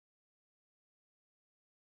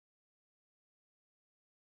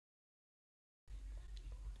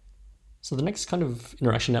So the next kind of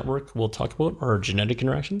interaction network we'll talk about are genetic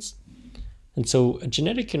interactions. And so a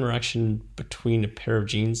genetic interaction between a pair of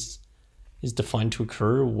genes is defined to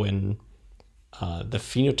occur when the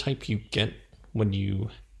phenotype you get when you,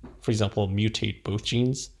 for example, mutate both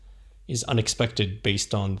genes is unexpected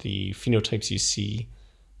based on the phenotypes you see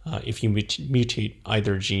if you mutate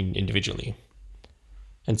either gene individually.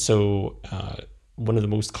 And so one of the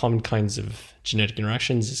most common kinds of genetic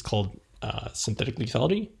interactions is called synthetic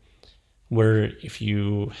lethality, where if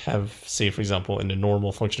you have, say, for example, in a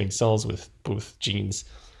normal functioning cells with both genes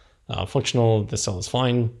functional, the cell is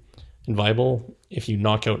fine and viable. If you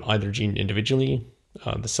knock out either gene individually,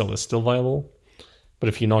 the cell is still viable. But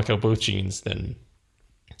if you knock out both genes, then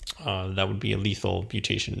that would be a lethal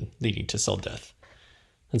mutation leading to cell death.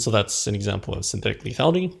 And so that's an example of synthetic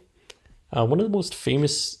lethality. One of the most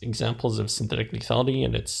famous examples of synthetic lethality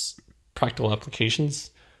and its practical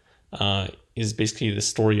applications is basically the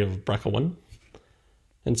story of BRCA1.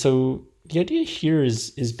 And so the idea here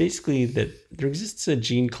is basically that there exists a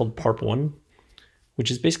gene called PARP1,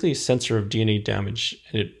 which is basically a sensor of DNA damage.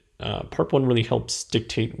 And PARP1 really helps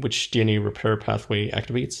dictate which DNA repair pathway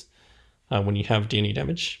activates when you have DNA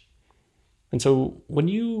damage. And so when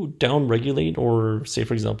you downregulate or, say,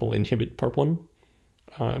 for example, inhibit PARP1,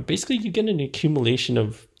 basically you get an accumulation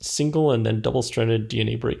of single and then double-stranded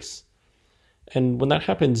DNA breaks. And when that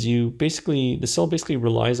happens, the cell basically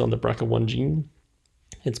relies on the BRCA1 gene.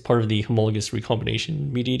 It's part of the homologous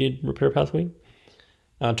recombination mediated repair pathway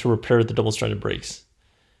to repair the double-stranded breaks.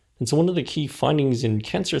 And so one of the key findings in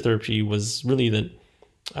cancer therapy was really that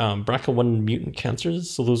BRCA1 mutant cancers,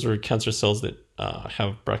 so those are cancer cells that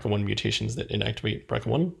have BRCA1 mutations that inactivate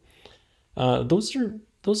BRCA1, those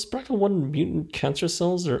BRCA1 mutant cancer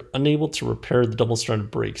cells are unable to repair the double-stranded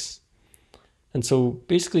breaks. And so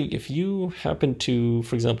basically, if you happen to,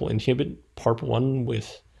 for example, inhibit PARP1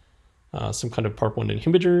 with some kind of PARP1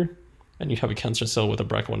 inhibitor, and you have a cancer cell with a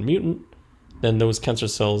BRCA1 mutant, then those cancer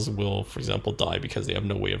cells will, for example, die because they have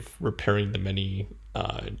no way of repairing the many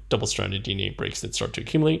double-stranded DNA breaks that start to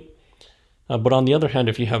accumulate. But on the other hand,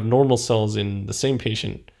 if you have normal cells in the same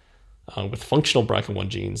patient with functional BRCA1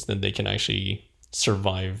 genes, then they can actually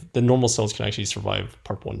survive. The normal cells can actually survive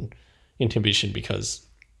PARP1 inhibition because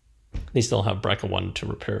they still have BRCA1 to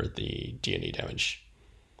repair the DNA damage.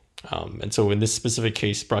 And so in this specific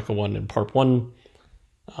case, BRCA1 and PARP1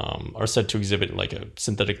 are said to exhibit like a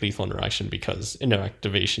synthetic lethal interaction because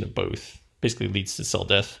inactivation of both basically leads to cell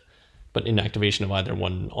death, but inactivation of either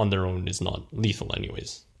one on their own is not lethal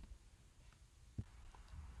anyways.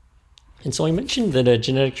 And so I mentioned that a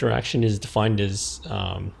genetic interaction is defined as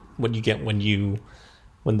what you get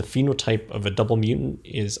when the phenotype of a double mutant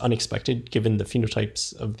is unexpected given the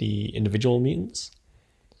phenotypes of the individual mutants.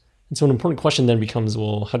 And so an important question then becomes,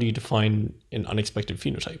 well, how do you define an unexpected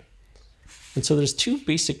phenotype? And so there's two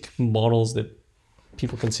basic models that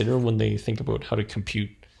people consider when they think about how to compute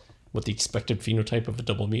what the expected phenotype of a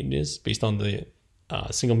double mutant is based on the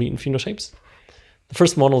single mutant phenotypes. The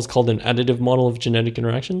first model is called an additive model of genetic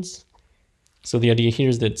interactions. So the idea here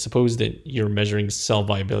is that suppose that you're measuring cell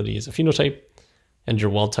viability as a phenotype, and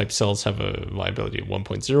your wild-type cells have a viability of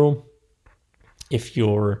 1.0. If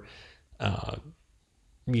your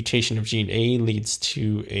mutation of gene A leads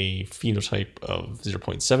to a phenotype of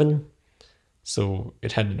 0.7, so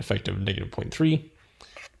it had an effect of negative 0.3.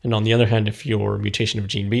 And on the other hand, if your mutation of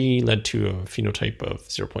gene B led to a phenotype of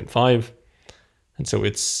 0.5, and so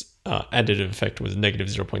its additive effect was negative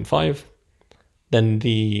 0.5, then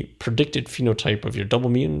the predicted phenotype of your double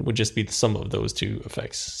mutant would just be the sum of those two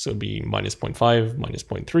effects. So it'd be minus 0.5, minus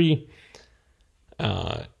 0.3,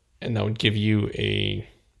 and that would give you a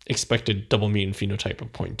expected double mutant phenotype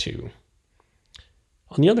of 0.2.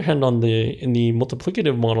 On the other hand, in the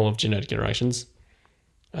multiplicative model of genetic interactions,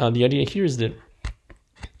 the idea here is that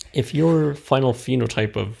if your final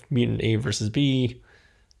phenotype of mutant A versus B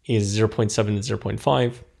is 0.7 and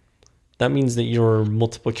 0.5, that means that your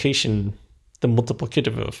multiplication, the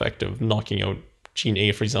multiplicative effect of knocking out gene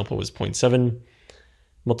A, for example, was 0.7.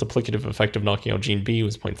 Multiplicative effect of knocking out gene B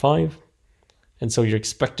was 0.5. And so your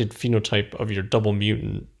expected phenotype of your double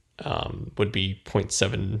mutant would be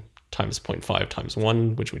 0.7 times 0.5 times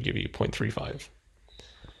 1, which would give you 0.35.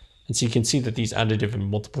 And so you can see that these additive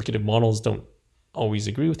and multiplicative models don't always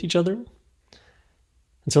agree with each other. And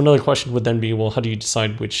so another question would then be, well, how do you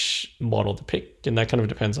decide which model to pick? And that kind of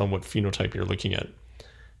depends on what phenotype you're looking at.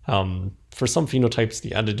 For some phenotypes,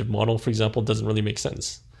 the additive model, for example, doesn't really make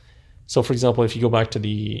sense. So for example, if you go back to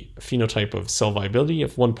the phenotype of cell viability,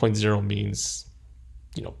 if 1.0 means,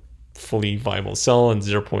 fully viable cell and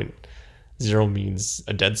 0.0 means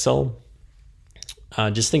a dead cell,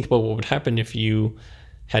 just think about what would happen if you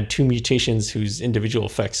had two mutations whose individual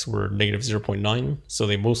effects were negative 0.9, so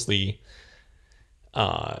they mostly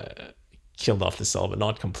killed off the cell, but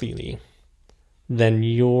not completely, then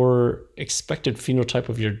your expected phenotype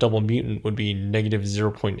of your double mutant would be negative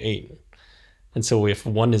 0.8. And so if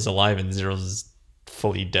 1 is alive and 0 is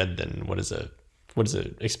fully dead, then what does a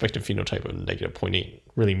expected phenotype of negative 0.8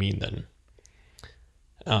 really mean then?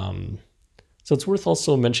 So it's worth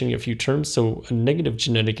also mentioning a few terms. So a negative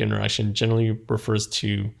genetic interaction generally refers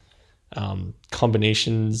to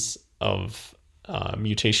combinations of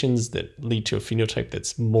mutations that lead to a phenotype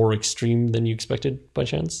that's more extreme than you expected by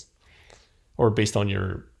chance, or based on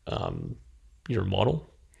your model.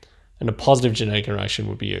 And a positive genetic interaction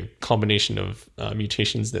would be a combination of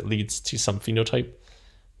mutations that leads to some phenotype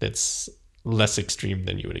that's less extreme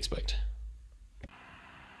than you would expect.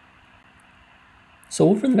 So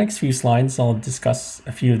over the next few slides, I'll discuss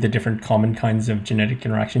a few of the different common kinds of genetic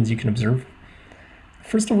interactions you can observe. The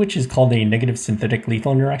first of which is called a negative synthetic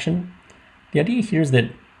lethal interaction. The idea here is that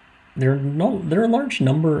there are a large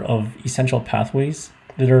number of essential pathways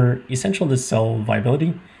that are essential to cell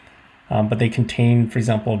viability, but they contain, for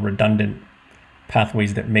example, redundant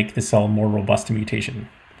pathways that make the cell more robust to mutation.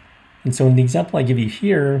 And so in the example I give you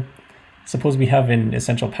here, suppose we have an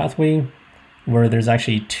essential pathway where there's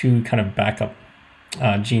actually two kind of backup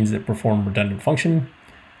genes that perform redundant function.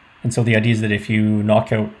 And so the idea is that if you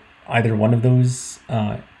knock out either one of those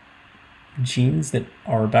genes that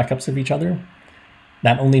are backups of each other,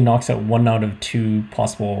 that only knocks out one out of two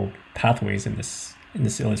possible pathways in this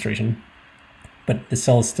illustration. But the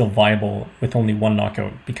cell is still viable with only one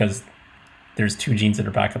knockout because there's two genes that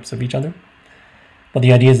are backups of each other. But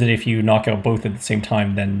the idea is that if you knock out both at the same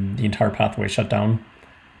time, then the entire pathway is shut down,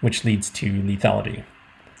 which leads to lethality.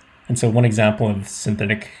 And so one example of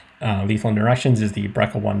synthetic lethal interactions is the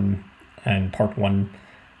BRCA1 and PARP1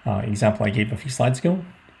 example I gave a few slides ago.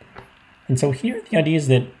 And so here the idea is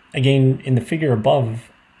that, again, in the figure above,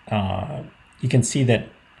 you can see that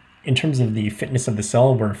in terms of the fitness of the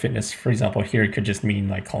cell, where fitness, for example, here could just mean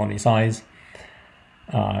like colony size,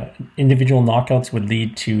 individual knockouts would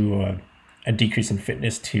lead to a decrease in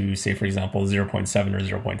fitness to, say, for example, 0.7 or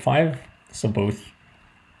 0.5. So both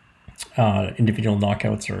individual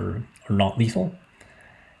knockouts are not lethal.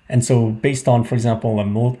 And so based on, for example, a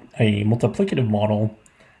multiplicative model,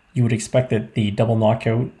 you would expect that the double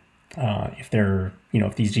knockout, if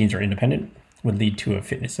these genes are independent, would lead to a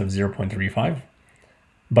fitness of 0.35.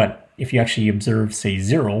 But if you actually observe, say,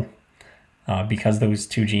 0, because those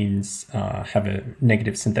two genes have a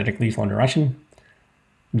negative synthetic lethal interaction,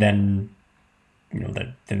 then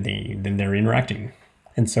they're interacting.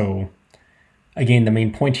 And so again, the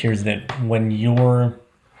main point here is that when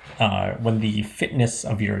the fitness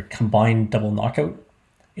of your combined double knockout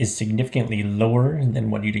is significantly lower than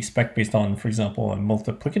what you'd expect based on, for example, a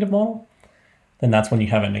multiplicative model, then that's when you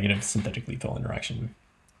have a negative synthetic lethal interaction,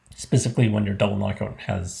 specifically when your double knockout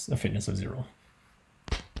has a fitness of 0.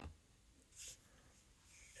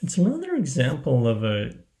 It's another example of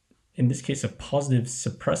in this case, a positive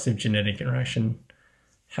suppressive genetic interaction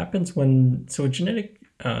happens when, so a genetic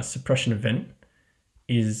suppression event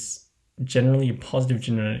is generally a positive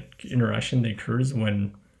genetic interaction that occurs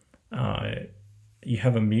when you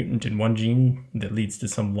have a mutant in one gene that leads to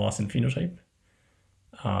some loss in phenotype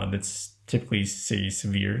that's typically, say,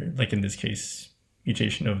 severe, like in this case,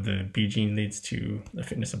 mutation of the B gene leads to a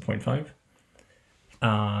fitness of 0.5.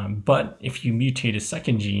 But if you mutate a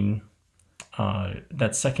second gene,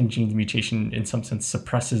 that second gene's mutation in some sense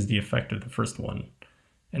suppresses the effect of the first one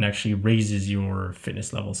and actually raises your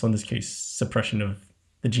fitness level. So in this case, suppression of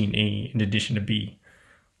the gene A in addition to B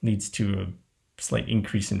leads to a slight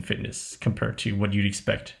increase in fitness compared to what you'd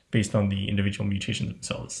expect based on the individual mutations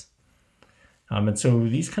themselves. And so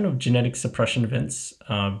these kind of genetic suppression events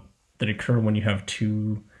that occur when you have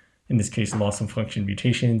two, in this case, loss of function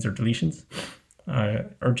mutations or deletions,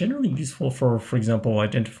 are generally useful for example,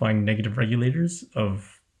 identifying negative regulators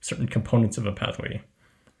of certain components of a pathway.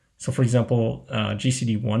 So for example,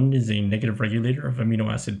 GCD1 is a negative regulator of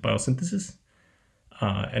amino acid biosynthesis,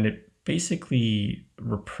 and it basically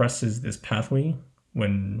represses this pathway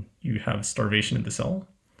when you have starvation of the cell.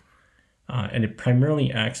 And it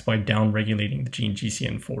primarily acts by downregulating the gene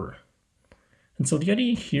GCN4. And so the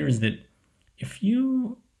idea here is that if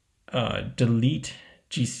you delete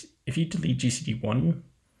GCD1,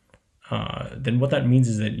 then what that means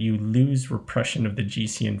is that you lose repression of the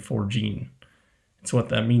GCN4 gene. And so what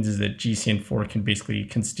that means is that GCN4 can basically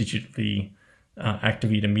constitutively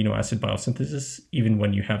activate amino acid biosynthesis even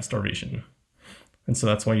when you have starvation. And so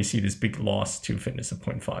that's why you see this big loss to fitness of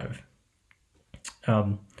 0.5.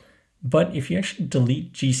 But if you actually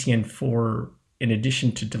delete GCN4 in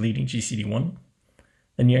addition to deleting GCD1,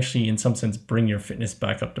 then you actually, in some sense, bring your fitness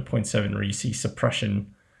back up to 0.7, where you see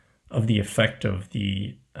suppression of the effect of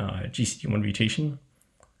the GCD1 mutation.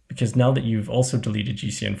 Because now that you've also deleted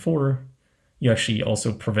GCN4, you actually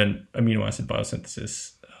also prevent amino acid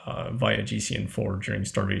biosynthesis via GCN4 during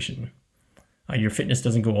starvation. Your fitness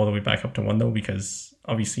doesn't go all the way back up to 1 though, because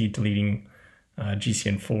obviously deleting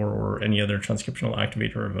GCN4 or any other transcriptional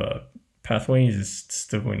activator of a pathway is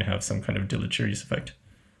still going to have some kind of deleterious effect.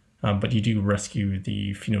 But you do rescue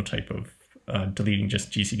the phenotype of deleting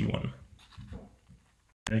just GCD1.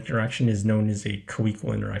 Genetic interaction is known as a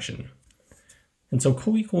co-equal interaction. And so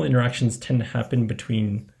co-equal interactions tend to happen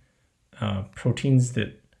between proteins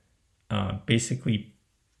that basically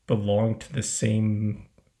belong to the same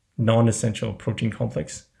non-essential protein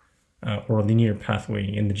complex or linear pathway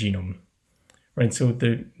in the genome. Right. So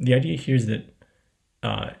the idea here is that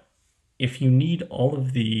if you need all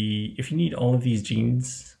of these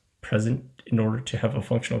genes present in order to have a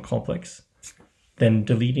functional complex, then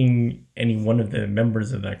deleting any one of the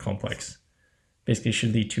members of that complex basically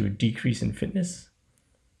should lead to a decrease in fitness.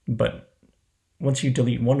 But once you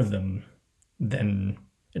delete one of them, then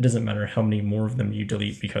it doesn't matter how many more of them you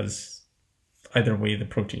delete, because either way the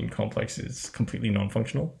protein complex is completely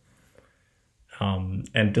non-functional.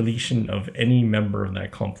 And deletion of any member of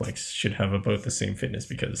that complex should have about the same fitness,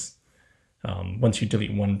 because once you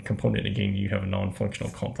delete one component, again, you have a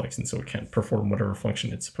non-functional complex, and so it can't perform whatever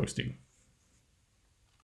function it's supposed to.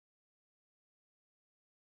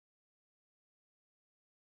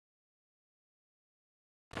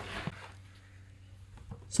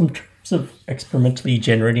 So in terms of experimentally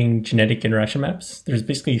generating genetic interaction maps, there's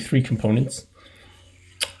basically 3 components.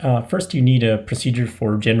 First, you need a procedure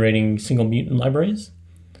for generating single mutant libraries.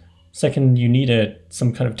 Second, you need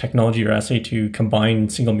some kind of technology or assay to combine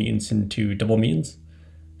single mutants into double mutants.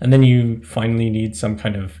 And then you finally need some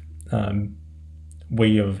kind of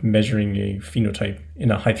way of measuring a phenotype in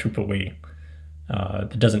a high throughput way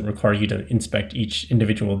that doesn't require you to inspect each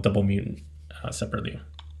individual double mutant separately.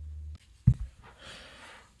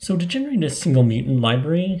 So to generate a single mutant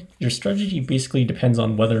library, your strategy basically depends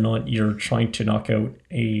on whether or not you're trying to knock out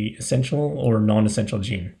a essential or non-essential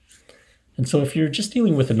gene. And so if you're just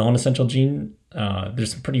dealing with a non-essential gene,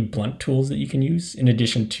 there's some pretty blunt tools that you can use, in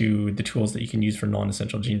addition to the tools that you can use for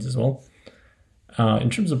non-essential genes as well. In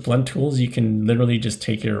terms of blunt tools, you can literally just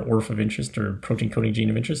take your ORF of interest or protein coding gene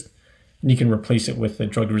of interest, and you can replace it with a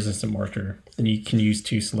drug-resistant marker that you can use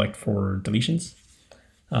to select for deletions.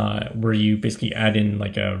 Where you basically add in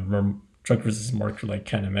like a drug-resistant marker like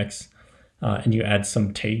CanMX, and you add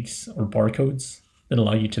some tags or barcodes that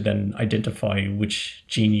allow you to then identify which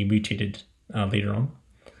gene you mutated later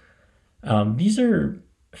on. These are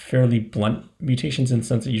fairly blunt mutations in the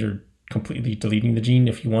sense that you're completely deleting the gene.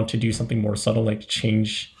 If you want to do something more subtle, like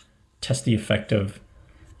test the effect of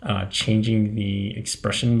changing the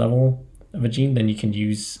expression level of a gene, then you can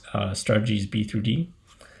use strategies B through D.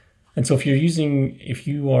 And so if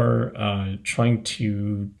you are trying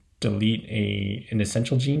to delete an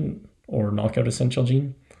essential gene or knock out essential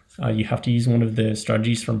gene, you have to use one of the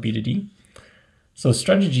strategies from B to D. So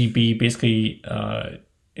strategy B basically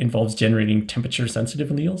involves generating temperature sensitive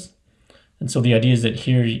alleles. And so the idea is that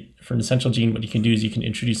here for an essential gene, what you can do is you can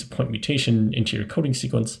introduce a point mutation into your coding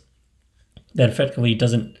sequence that effectively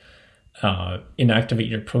doesn't inactivate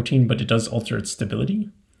your protein, but it does alter its stability.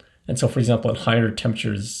 And so, for example, at higher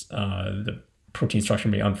temperatures, the protein structure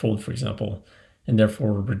may unfold, for example, and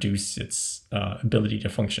therefore reduce its ability to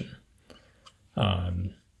function.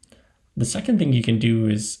 The second thing you can do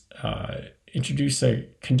is introduce a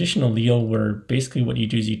conditional allele where basically what you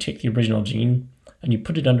do is you take the original gene and you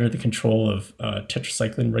put it under the control of a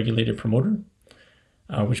tetracycline regulated promoter,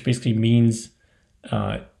 which basically means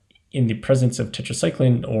in the presence of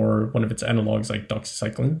tetracycline or one of its analogs like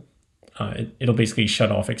doxycycline, it'll basically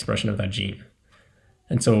shut off expression of that gene.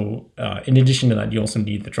 And so in addition to that, you also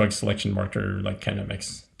need the drug selection marker like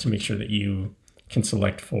CanMX to make sure that you can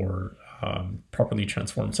select for properly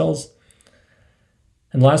transformed cells.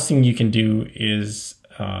 And the last thing you can do is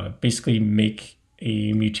basically make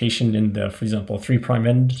a mutation in the, for example, 3'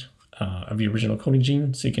 end of the original coding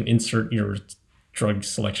gene. So you can insert your drug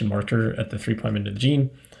selection marker at the 3' end of the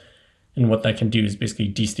gene. And what that can do is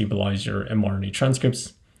basically destabilize your mRNA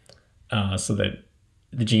transcripts so that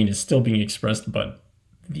the gene is still being expressed, but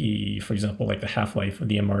for example, like the half-life of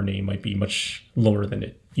the mRNA might be much lower than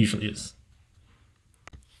it usually is.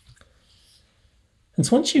 And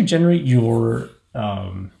so once you generate your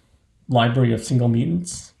library of single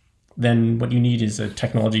mutants, then what you need is a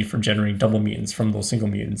technology for generating double mutants from those single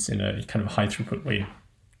mutants in a kind of high throughput way.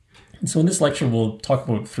 And so in this lecture, we'll talk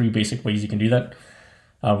about 3 basic ways you can do that.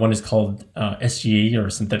 One is called SGA, or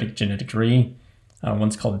synthetic genetic array.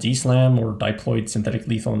 One's called dSLAM, or diploid synthetic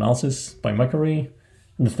lethal analysis by microarray.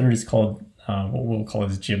 And the third is called what we'll call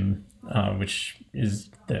as GIM, which is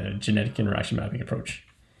the genetic interaction mapping approach.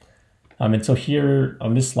 And so here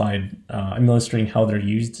on this slide, I'm illustrating how they're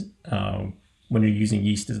used when you're using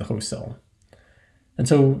yeast as the host cell. And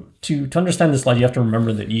so to understand this slide, you have to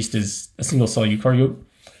remember that yeast is a single cell eukaryote,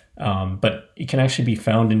 but it can actually be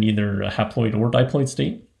found in either a haploid or diploid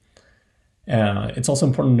state. It's also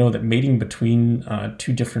important to know that mating between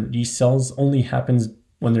 2 different yeast cells only happens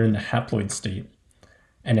when they're in the haploid state.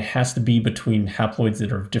 And it has to be between haploids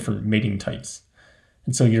that are of different mating types.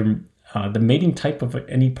 And so the mating type of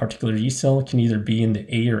any particular yeast cell can either be in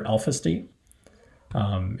the A or alpha state.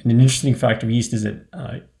 And an interesting fact of yeast is that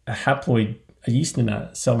a yeast in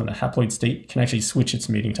a cell in a haploid state can actually switch its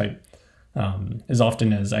mating type as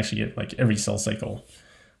often as actually like every cell cycle.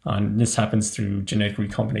 And this happens through genetic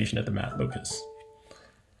recombination at the mat locus.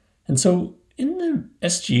 And so in the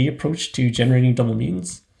SGA approach to generating double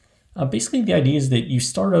mutants, basically the idea is that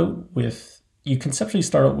you conceptually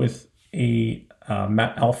start out with a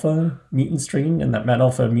MAT alpha mutant strain, and that MAT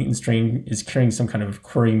alpha mutant strain is carrying some kind of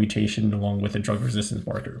query mutation along with a drug resistance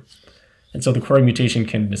marker. And so the query mutation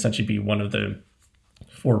can essentially be one of the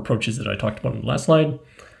 4 approaches that I talked about in the last slide. And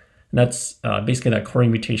that's basically that query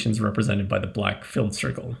mutation is represented by the black filled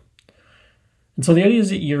circle. And so the idea is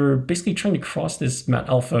that you're basically trying to cross this MAT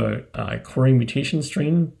alpha query mutation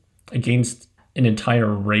strain against an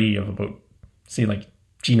entire array of about, say, like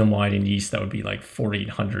genome-wide in yeast, that would be like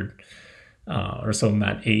 4,800 or so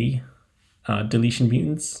MAT A deletion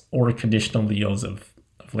mutants, or conditional alleles of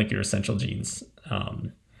like your essential genes.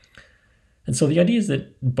 And so the idea is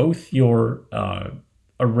that both your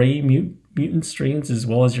array mutant strains as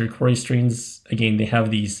well as your query strains, again, they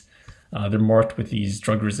have these, they're marked with these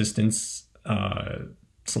drug resistance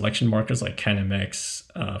selection markers like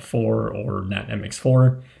CanMX4 or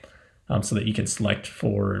NatMX4, so that you can select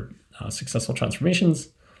for successful transformations.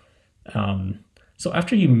 So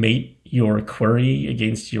after you mate your query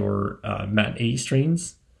against your MAT A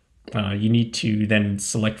strains, you need to then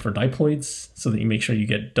select for diploids so that you make sure you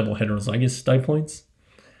get double heterozygous diploids.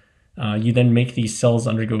 You then make these cells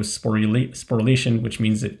undergo sporulation, which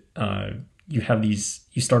means that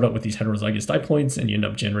you start out with these heterozygous diploids and you end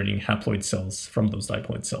up generating haploid cells from those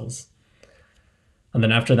diploid cells. And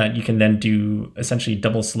then after that, you can then do essentially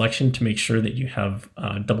double selection to make sure that you have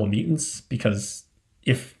double mutants, because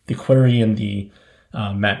if the query and the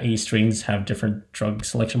MAT A strains have different drug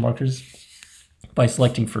selection markers, by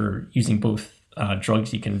selecting for using both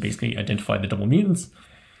drugs, you can basically identify the double mutants.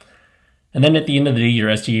 And then at the end of the day, your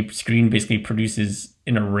SGA screen basically produces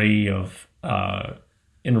an array of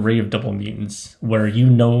double mutants, where you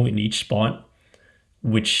know in each spot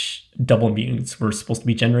which double mutants were supposed to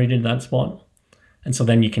be generated in that spot. And so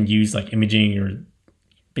then you can use like imaging, or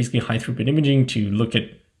basically high throughput imaging, to look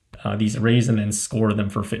at these arrays and then score them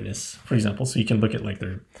for fitness, for example. So you can look at like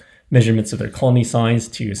their measurements of their colony size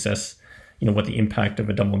to assess, what the impact of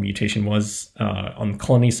a double mutation was on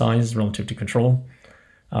colony size relative to control.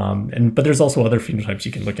 But there's also other phenotypes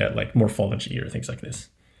you can look at, like morphology or things like this.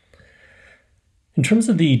 In terms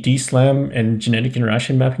of the dSLAM and genetic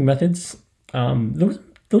interaction mapping methods,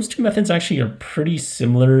 those 2 methods actually are pretty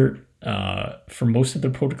similar for most of the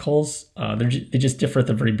protocols. They just differ at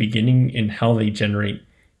the very beginning in how they generate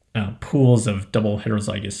pools of double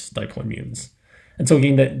heterozygous diploid mutants. And so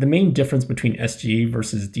again, the main difference between SGA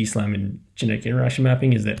versus dSLAM and genetic interaction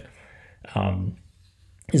mapping is that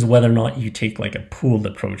is whether or not you take like a pooled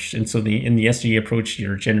approach. And so in the SGA approach,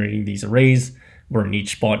 you're generating these arrays where in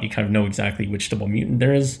each spot you kind of know exactly which double mutant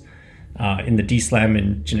there is. In the dSLAM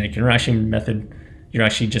and genetic interaction method, you're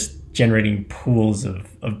actually just generating pools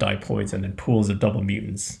of diploids and then pools of double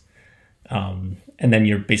mutants. And then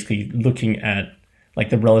you're basically looking at like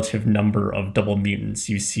the relative number of double mutants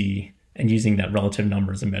you see, and using that relative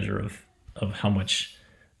number as a measure of how much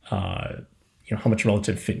how much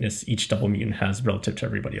relative fitness each double mutant has relative to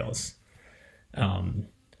everybody else. And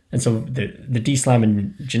so the dSLAM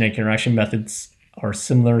and genetic interaction methods are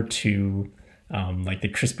similar to like the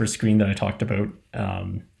CRISPR screen that I talked about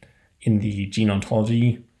in the gene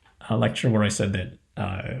ontology lecture, where I said that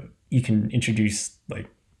you can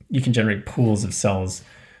generate pools of cells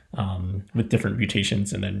with different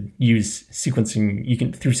mutations, and then use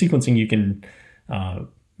sequencing. Through sequencing, you can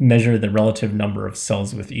measure the relative number of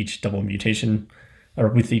cells with each double mutation, or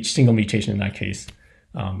with each single mutation in that case,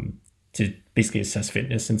 to basically assess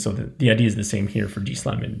fitness. And so the idea is the same here for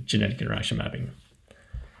dSLAM and genetic interaction mapping.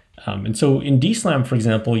 And so in dSLAM, for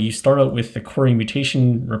example, you start out with the query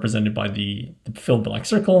mutation represented by the filled black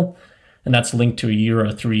circle, and that's linked to a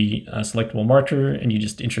URA3 selectable marker, and you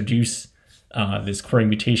just introduce this query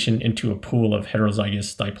mutation into a pool of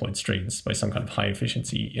heterozygous diploid strains by some kind of high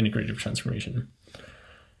efficiency integrative transformation.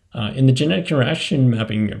 In the genetic interaction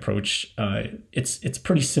mapping approach, it's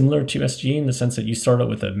pretty similar to SGA in the sense that you start out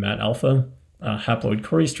with a MAT alpha haploid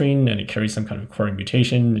query strain, and it carries some kind of query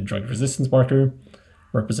mutation and drug resistance marker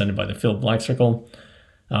represented by the filled black circle.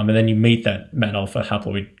 And then you mate that MAT alpha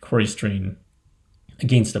haploid query strain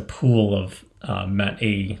against a pool of MAT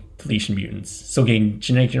A deletion mutants. So again,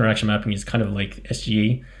 genetic interaction mapping is kind of like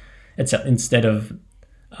SGA, except instead of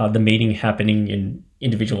the mating happening in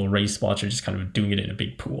individual array spots, you're just kind of doing it in a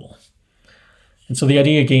big pool. And so the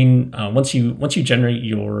idea again, once you generate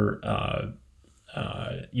your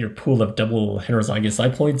pool of double heterozygous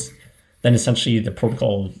diploids, then essentially the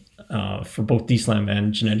protocol for both dSLAM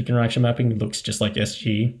and genetic interaction mapping looks just like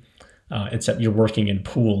SGA, except you're working in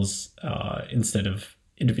pools instead of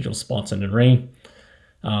individual spots in an array.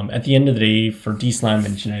 At the end of the day, for dSLAM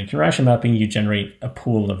and genetic interaction mapping, you generate a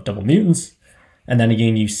pool of double mutants, and then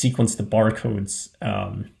again, you sequence the barcodes,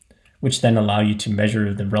 which then allow you to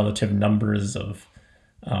measure the relative numbers of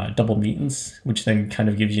double mutants, which then kind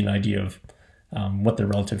of gives you an idea of what the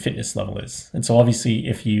relative fitness level is. And so obviously,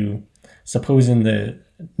 if you suppose in the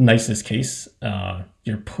nicest case,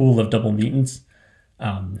 your pool of double mutants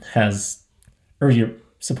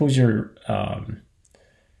suppose your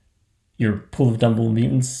pool of double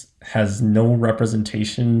mutants has no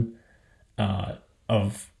representation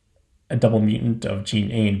of a double mutant of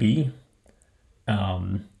gene A and B.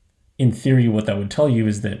 In theory, what that would tell you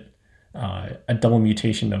is that a double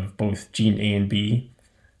mutation of both gene A and B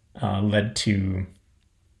led to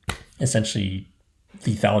essentially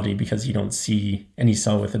lethality, because you don't see any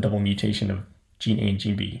cell with a double mutation of gene A and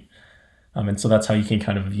gene B. And so that's how you can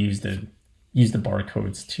kind of use the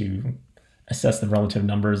barcodes to assess the relative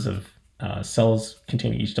numbers of cells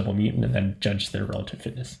containing each double mutant and then judge their relative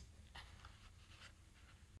fitness.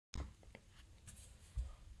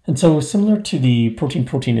 And so similar to the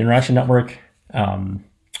protein-protein interaction network,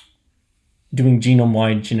 doing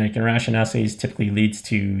genome-wide genetic interaction assays typically leads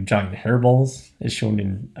to giant hairballs, as shown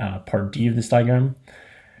in part D of this diagram.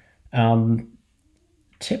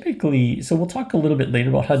 Typically, so we'll talk a little bit later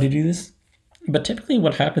about how to do this, but typically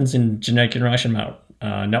what happens in genetic interaction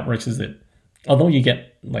networks is that although you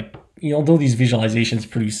get although these visualizations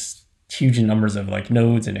produce huge numbers of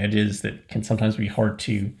nodes and edges that can sometimes be hard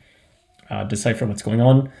to decipher what's going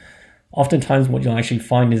on, oftentimes what you'll actually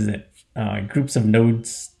find is that groups of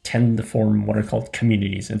nodes tend to form what are called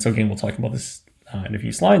communities. And so again, we'll talk about this in a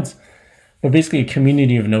few slides. But basically a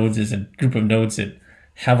community of nodes is a group of nodes that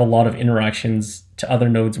have a lot of interactions to other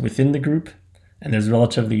nodes within the group. And there's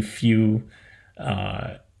relatively few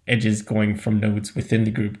edges going from nodes within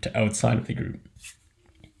the group to outside of the group.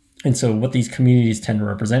 And so what these communities tend to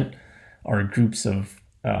represent are groups of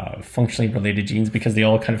functionally related genes, because they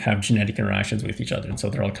all kind of have genetic interactions with each other. And so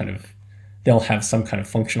they'll have some kind of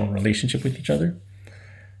functional relationship with each other.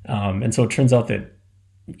 And so it turns out that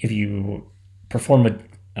if you perform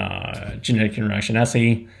a genetic interaction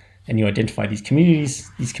assay and you identify these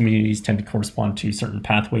communities tend to correspond to certain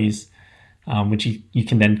pathways, which you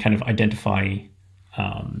can then kind of identify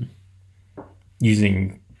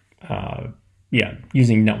using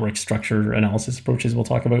network structure analysis approaches we'll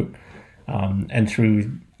talk about. And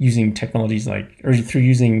through using strategies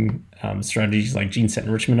like gene set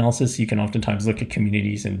enrichment analysis, you can oftentimes look at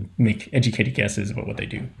communities and make educated guesses about what they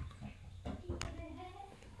do.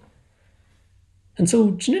 And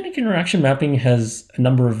so genetic interaction mapping has a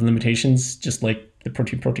number of limitations, just like the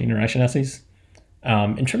protein-protein interaction assays.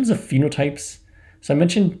 In terms of phenotypes, so I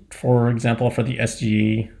mentioned, for example, for the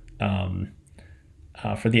SGA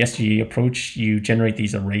approach, you generate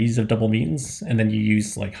these arrays of double mutants, and then you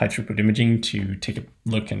use high throughput imaging to take a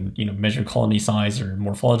look and measure colony size or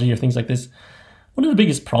morphology or things like this. One of the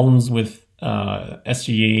biggest problems with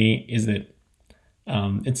SGA is that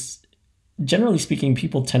it's generally speaking,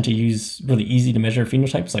 people tend to use really easy to measure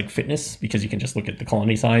phenotypes like fitness, because you can just look at the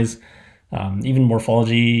colony size. Even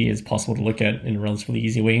morphology is possible to look at in a relatively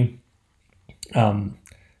easy way. But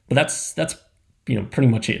that's pretty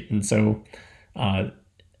much it. And so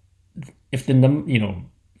if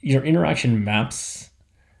your interaction maps,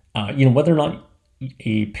 whether or not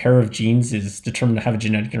a pair of genes is determined to have a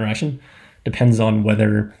genetic interaction depends on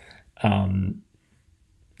whether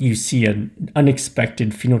you see an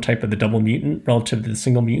unexpected phenotype of the double mutant relative to the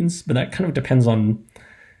single mutants. But that kind of depends on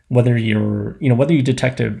whether whether you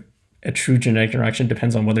detect a true genetic interaction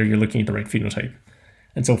depends on whether you're looking at the right phenotype.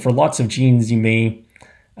 And so for lots of genes, you may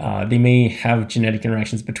They may have genetic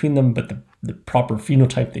interactions between them, but the proper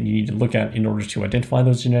phenotype that you need to look at in order to identify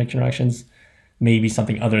those genetic interactions may be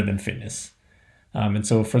something other than fitness. And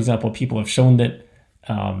so, for example, people have shown that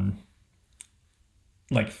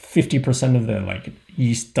like 50% of the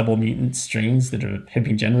yeast double mutant strains that have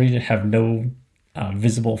been generated have no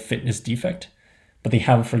visible fitness defect, but they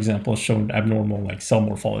have, for example, shown abnormal cell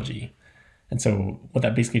morphology. And so what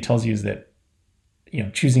that basically tells you is that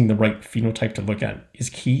choosing the right phenotype to look at is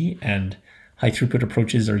key, and high throughput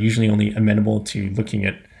approaches are usually only amenable to looking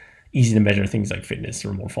at easy to measure things like fitness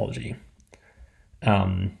or morphology.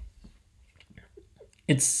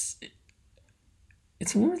 It's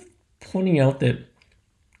worth pointing out that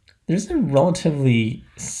there's a relatively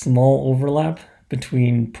small overlap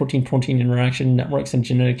between protein-protein interaction networks and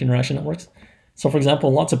genetic interaction networks. So, for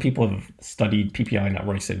example, lots of people have studied PPI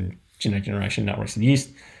networks and genetic interaction networks in yeast,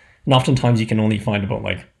 and oftentimes you can only find about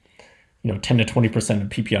 10 to 20% of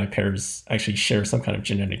PPI pairs actually share some kind of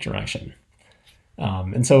genetic interaction.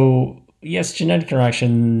 And so, yes, genetic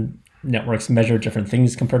interaction networks measure different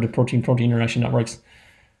things compared to protein-protein interaction networks,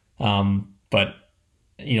 but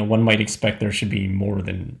one might expect there should be more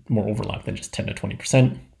overlap than just 10 to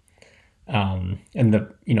 20%. And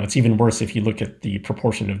it's even worse if you look at the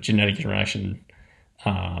proportion of genetic interaction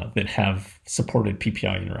that have supported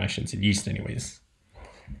PPI interactions in yeast anyways.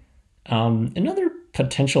 Another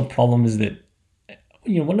potential problem is that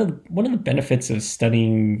one of the benefits of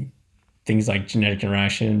studying things like genetic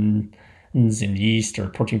interactions in yeast or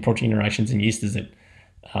protein-protein interactions in yeast is that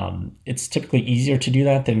it's typically easier to do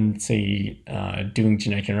that than, say, doing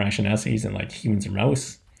genetic interaction assays in humans or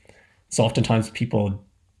mouse. So oftentimes people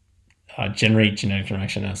generate genetic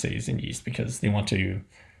interaction assays in yeast because they want to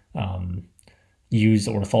use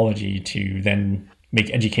orthology to then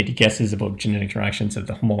make educated guesses about genetic interactions of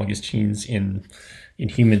the homologous genes in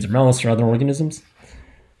humans or mouse or other organisms.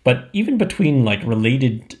 But even between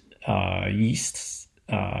related yeast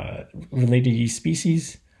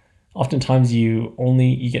species, oftentimes you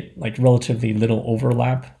get relatively little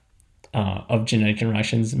overlap of genetic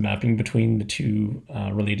interactions mapping between the two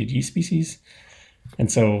related yeast species.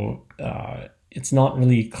 And so it's not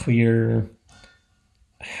really clear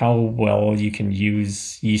how well you can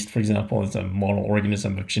use yeast, for example, as a model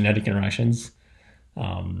organism of genetic interactions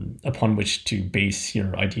upon which to base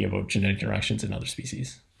your idea about genetic interactions in other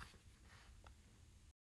species.